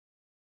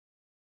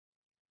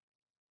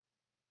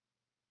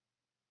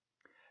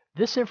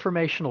This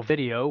informational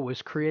video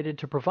was created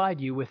to provide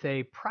you with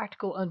a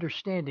practical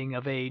understanding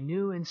of a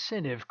new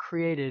incentive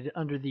created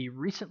under the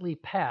recently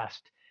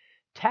passed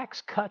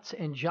Tax Cuts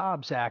and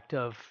Jobs Act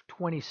of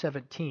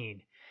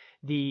 2017,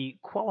 the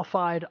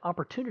Qualified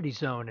Opportunity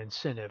Zone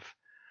Incentive,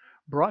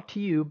 brought to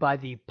you by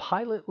the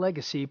Pilot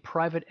Legacy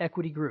Private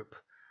Equity Group,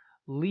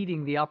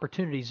 leading the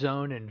Opportunity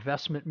Zone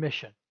investment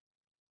mission.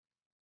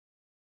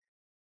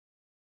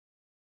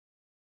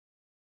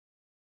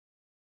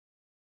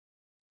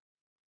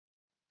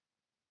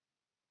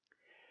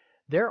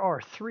 There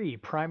are three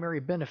primary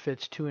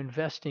benefits to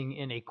investing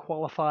in a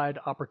qualified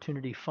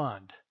opportunity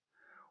fund.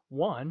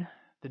 One,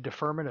 the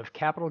deferment of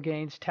capital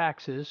gains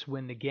taxes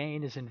when the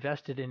gain is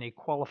invested in a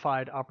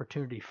qualified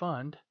opportunity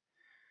fund.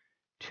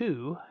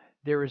 Two,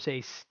 there is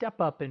a step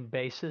up in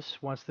basis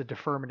once the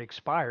deferment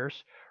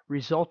expires,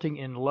 resulting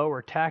in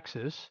lower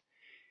taxes.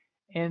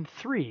 And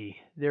three,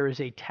 there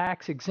is a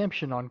tax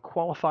exemption on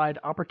qualified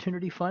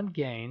opportunity fund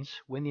gains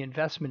when the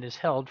investment is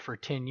held for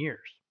 10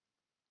 years.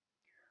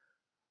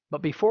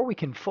 But before we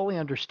can fully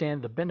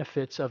understand the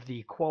benefits of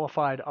the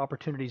Qualified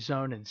Opportunity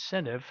Zone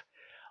incentive,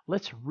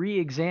 let's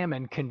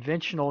re-examine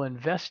conventional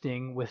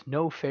investing with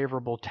no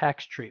favorable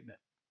tax treatment.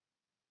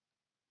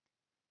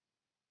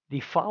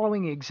 The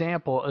following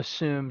example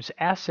assumes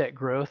asset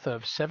growth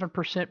of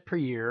 7% per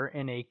year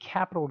and a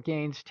capital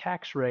gains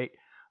tax rate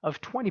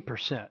of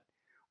 20%,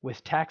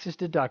 with taxes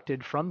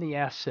deducted from the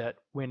asset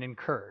when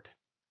incurred.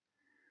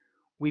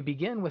 We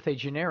begin with a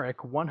generic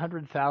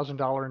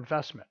 $100,000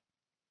 investment.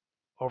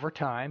 Over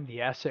time,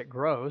 the asset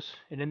grows,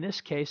 and in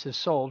this case is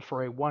sold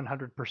for a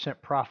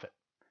 100% profit.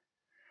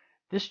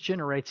 This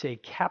generates a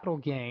capital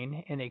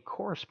gain and a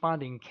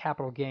corresponding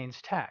capital gains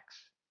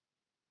tax.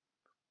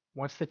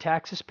 Once the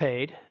tax is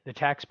paid, the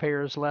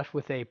taxpayer is left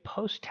with a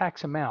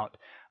post-tax amount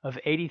of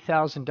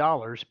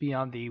 $80,000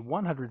 beyond the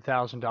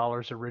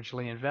 $100,000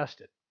 originally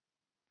invested.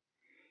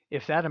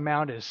 If that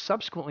amount is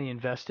subsequently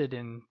invested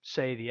in,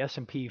 say, the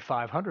S&P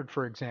 500,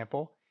 for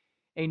example,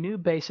 a new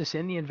basis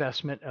in the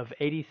investment of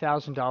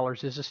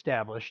 $80,000 is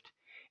established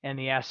and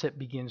the asset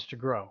begins to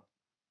grow.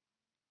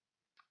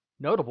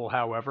 Notable,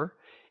 however,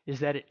 is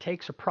that it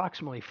takes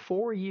approximately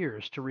 4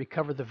 years to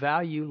recover the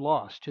value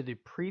lost to the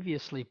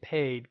previously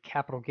paid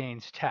capital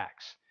gains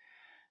tax.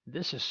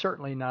 This is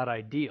certainly not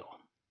ideal.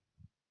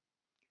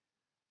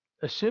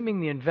 Assuming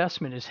the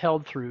investment is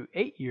held through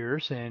 8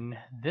 years and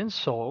then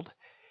sold,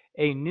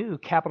 a new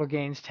capital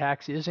gains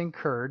tax is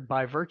incurred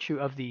by virtue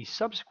of the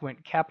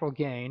subsequent capital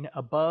gain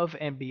above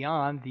and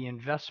beyond the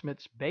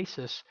investment's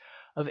basis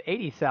of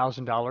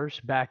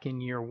 $80,000 back in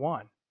year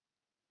one.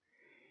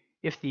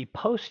 If the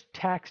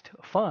post-tax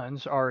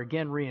funds are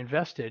again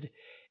reinvested,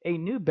 a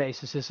new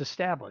basis is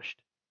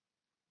established.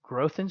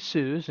 Growth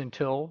ensues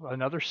until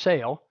another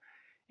sale,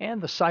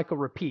 and the cycle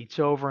repeats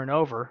over and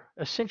over,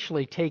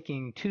 essentially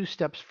taking 2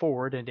 steps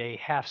forward and a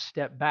half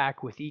step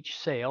back with each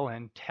sale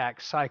and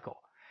tax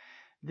cycle.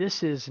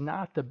 This is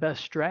not the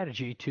best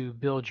strategy to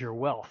build your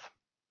wealth.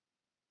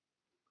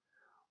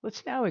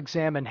 Let's now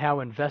examine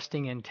how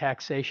investing in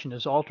taxation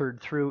is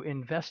altered through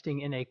investing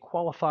in a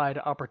qualified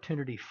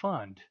opportunity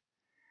fund.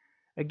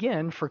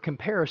 Again, for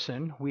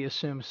comparison, we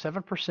assume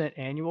 7%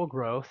 annual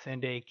growth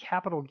and a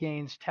capital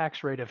gains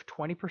tax rate of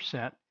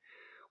 20%,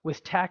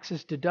 with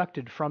taxes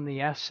deducted from the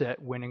asset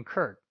when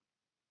incurred.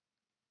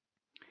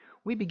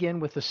 We begin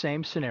with the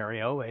same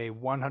scenario, a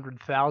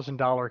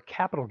 $100,000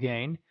 capital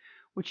gain,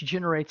 which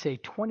generates a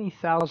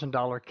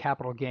 $20,000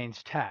 capital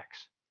gains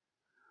tax.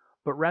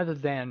 But rather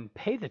than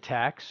pay the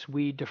tax,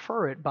 we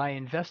defer it by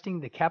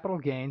investing the capital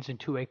gains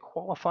into a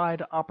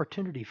qualified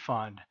opportunity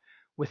fund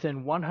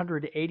within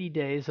 180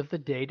 days of the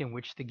date in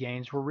which the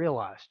gains were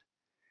realized.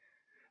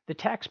 The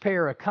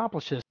taxpayer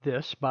accomplishes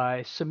this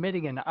by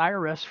submitting an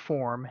IRS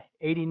Form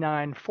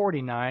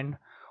 8949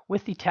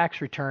 with the tax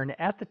return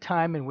at the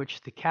time in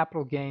which the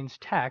capital gains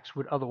tax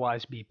would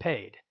otherwise be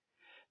paid,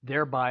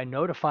 thereby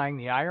notifying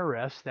the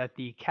IRS that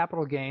the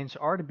capital gains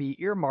are to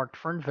be earmarked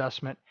for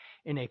investment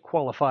in a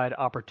qualified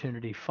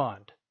opportunity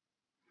fund.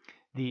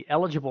 The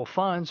eligible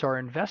funds are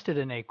invested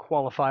in a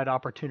qualified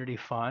opportunity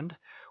fund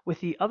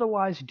with the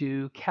otherwise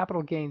due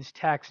capital gains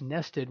tax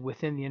nested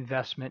within the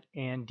investment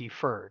and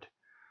deferred.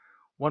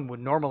 One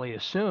would normally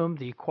assume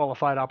the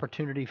qualified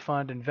opportunity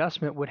fund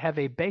investment would have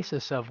a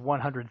basis of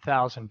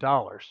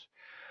 $100,000,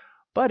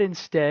 but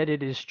instead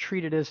it is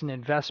treated as an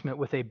investment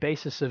with a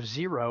basis of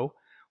 0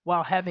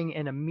 while having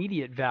an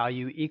immediate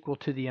value equal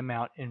to the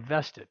amount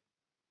invested.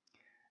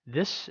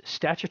 This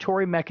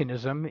statutory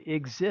mechanism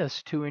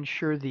exists to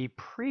ensure the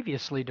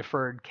previously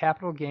deferred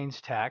capital gains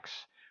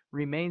tax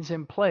remains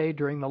in play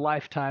during the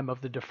lifetime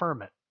of the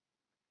deferment.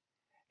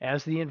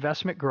 As the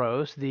investment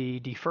grows, the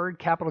deferred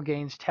capital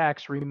gains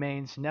tax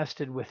remains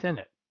nested within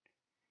it.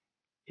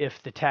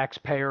 If the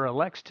taxpayer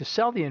elects to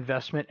sell the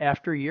investment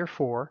after year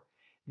 4,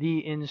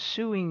 the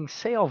ensuing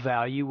sale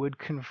value would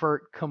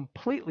convert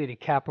completely to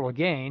capital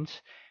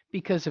gains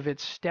because of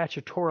its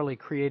statutorily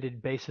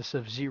created basis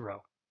of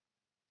 0.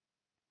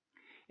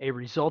 A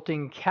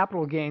resulting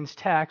capital gains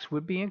tax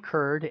would be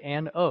incurred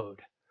and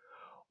owed.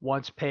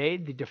 Once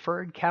paid, the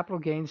deferred capital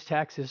gains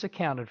tax is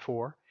accounted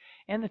for,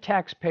 and the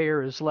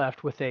taxpayer is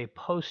left with a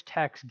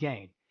post-tax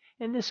gain,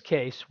 in this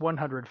case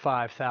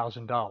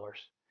 $105,000.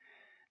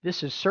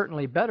 This is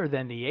certainly better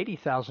than the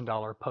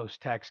 $80,000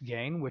 post-tax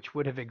gain, which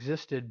would have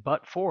existed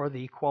but for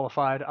the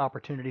Qualified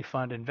Opportunity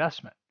Fund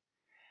investment.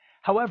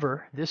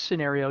 However, this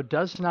scenario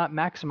does not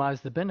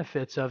maximize the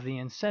benefits of the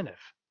incentive.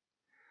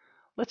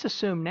 Let's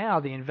assume now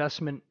the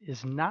investment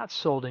is not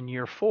sold in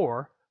year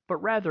 4, but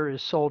rather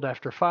is sold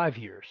after 5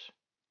 years.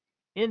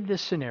 In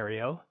this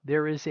scenario,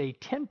 there is a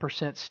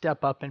 10%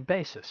 step up in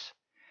basis.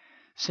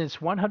 Since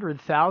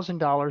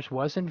 $100,000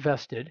 was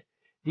invested,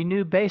 the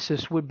new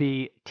basis would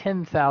be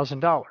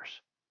 $10,000.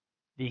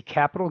 The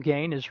capital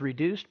gain is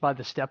reduced by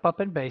the step up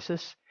in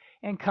basis,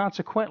 and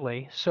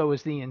consequently, so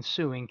is the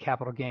ensuing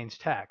capital gains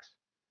tax.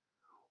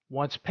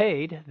 Once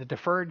paid, the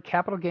deferred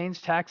capital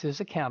gains tax is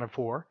accounted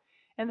for,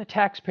 and the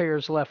taxpayer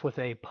is left with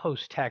a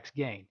post-tax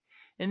gain,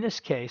 in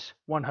this case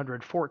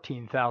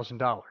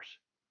 $114,000.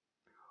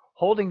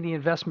 Holding the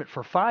investment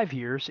for 5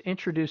 years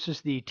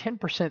introduces the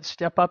 10%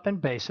 step up in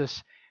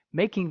basis,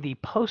 making the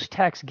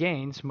post-tax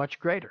gains much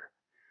greater.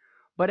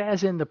 But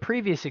as in the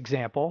previous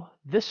example,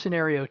 this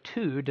scenario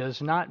too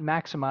does not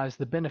maximize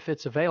the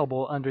benefits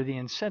available under the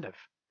incentive.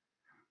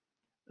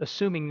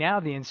 Assuming now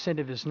the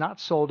incentive is not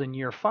sold in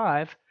year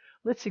 5,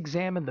 let's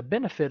examine the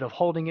benefit of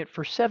holding it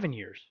for 7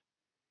 years.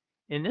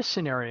 In this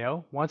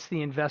scenario, once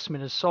the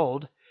investment is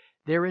sold,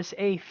 there is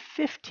a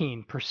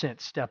 15%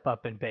 step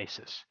up in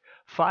basis,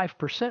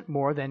 5%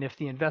 more than if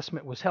the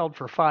investment was held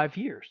for 5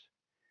 years.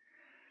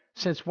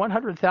 Since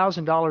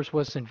 $100,000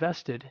 was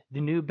invested, the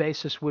new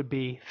basis would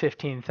be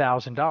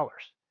 $15,000.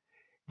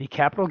 The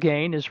capital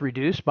gain is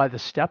reduced by the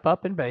step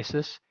up in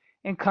basis,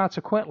 and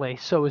consequently,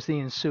 so is the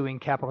ensuing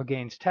capital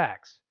gains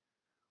tax.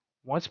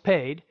 Once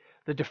paid,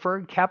 the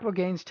deferred capital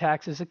gains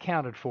tax is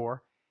accounted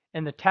for,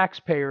 and the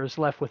taxpayer is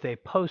left with a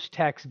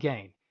post-tax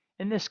gain,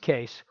 in this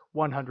case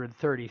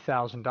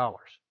 $130,000.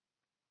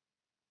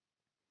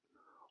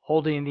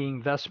 Holding the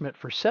investment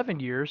for 7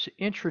 years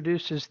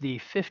introduces the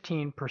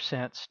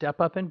 15% step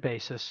up in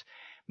basis,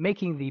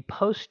 making the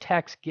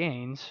post-tax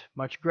gains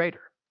much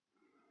greater.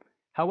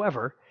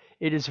 However,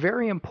 it is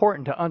very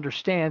important to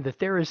understand that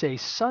there is a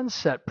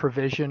sunset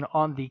provision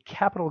on the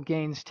capital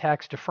gains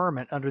tax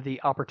deferment under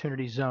the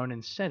Opportunity Zone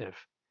incentive.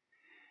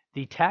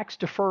 The tax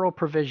deferral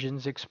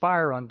provisions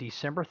expire on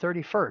December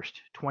 31st,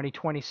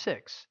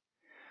 2026.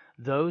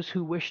 Those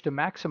who wish to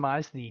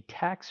maximize the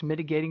tax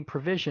mitigating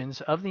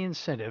provisions of the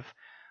incentive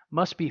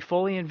must be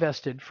fully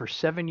invested for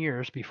 7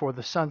 years before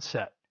the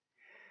sunset.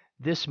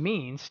 This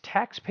means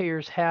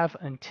taxpayers have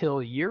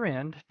until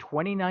year-end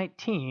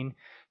 2019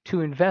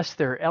 to invest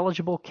their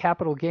eligible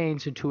capital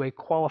gains into a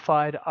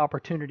qualified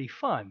opportunity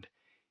fund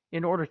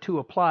in order to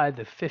apply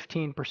the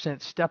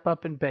 15%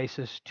 step-up in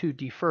basis to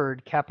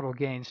deferred capital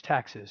gains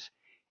taxes,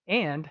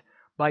 and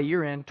by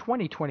year-end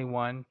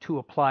 2021 to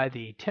apply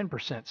the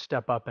 10%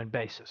 step-up in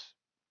basis.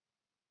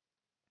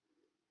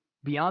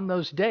 Beyond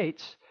those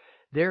dates,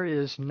 there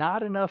is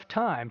not enough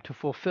time to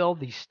fulfill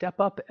the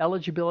step-up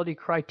eligibility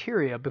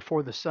criteria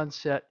before the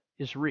sunset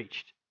is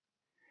reached.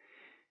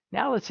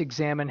 Now let's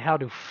examine how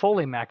to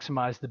fully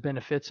maximize the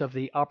benefits of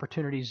the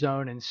Opportunity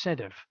Zone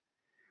incentive.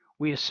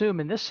 We assume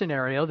in this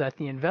scenario that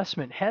the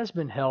investment has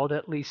been held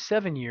at least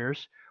 7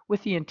 years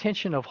with the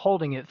intention of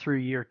holding it through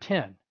year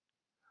 10.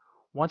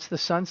 Once the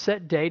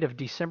sunset date of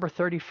December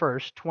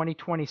 31st,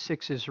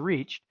 2026 is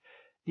reached,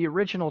 the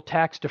original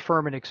tax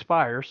deferment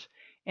expires,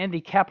 and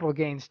the capital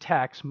gains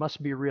tax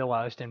must be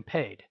realized and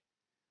paid.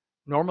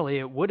 Normally,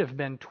 it would have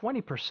been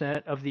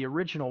 20% of the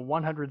original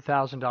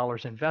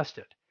 $100,000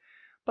 invested,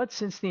 but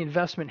since the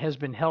investment has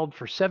been held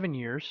for 7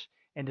 years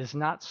and is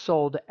not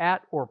sold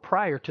at or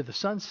prior to the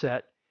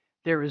sunset,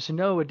 there is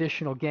no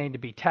additional gain to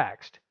be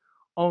taxed,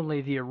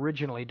 only the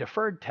originally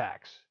deferred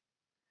tax.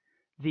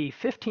 The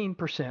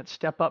 15%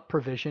 step-up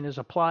provision is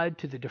applied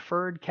to the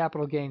deferred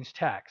capital gains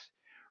tax,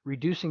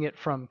 reducing it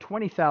from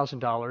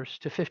 $20,000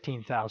 to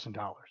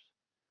 $15,000.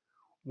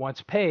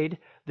 Once paid,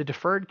 the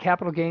deferred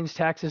capital gains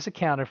tax is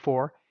accounted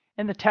for,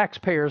 and the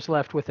taxpayer is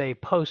left with a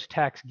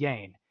post-tax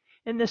gain,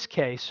 in this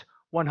case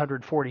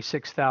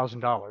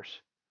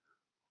 $146,000.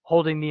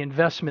 Holding the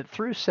investment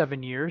through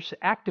 7 years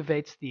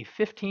activates the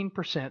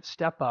 15%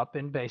 step-up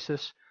in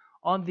basis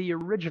on the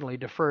originally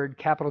deferred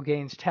capital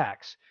gains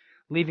tax,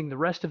 leaving the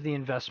rest of the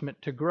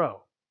investment to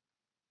grow.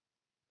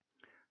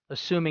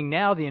 Assuming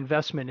now the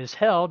investment is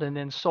held and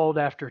then sold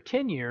after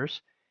 10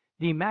 years,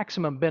 the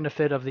maximum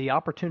benefit of the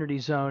Opportunity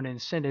Zone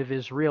incentive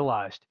is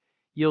realized,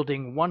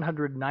 yielding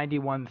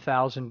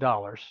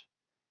 $191,000,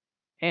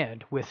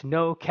 and with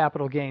no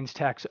capital gains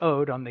tax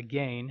owed on the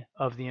gain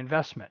of the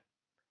investment.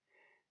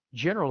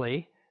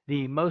 Generally,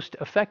 the most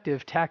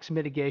effective tax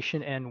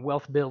mitigation and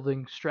wealth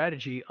building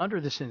strategy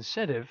under this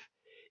incentive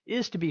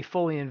is to be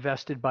fully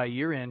invested by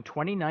year-end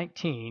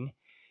 2019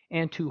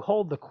 and to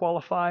hold the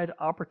Qualified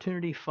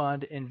Opportunity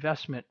Fund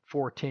investment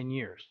for 10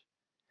 years.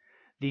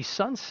 The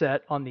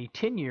sunset on the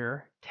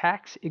 10-year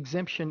tax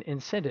exemption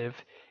incentive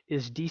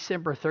is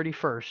December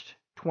 31st,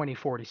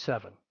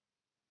 2047.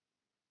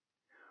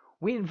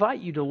 We invite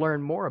you to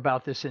learn more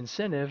about this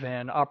incentive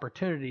and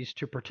opportunities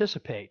to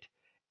participate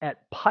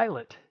at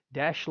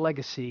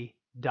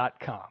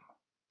pilot-legacy.com.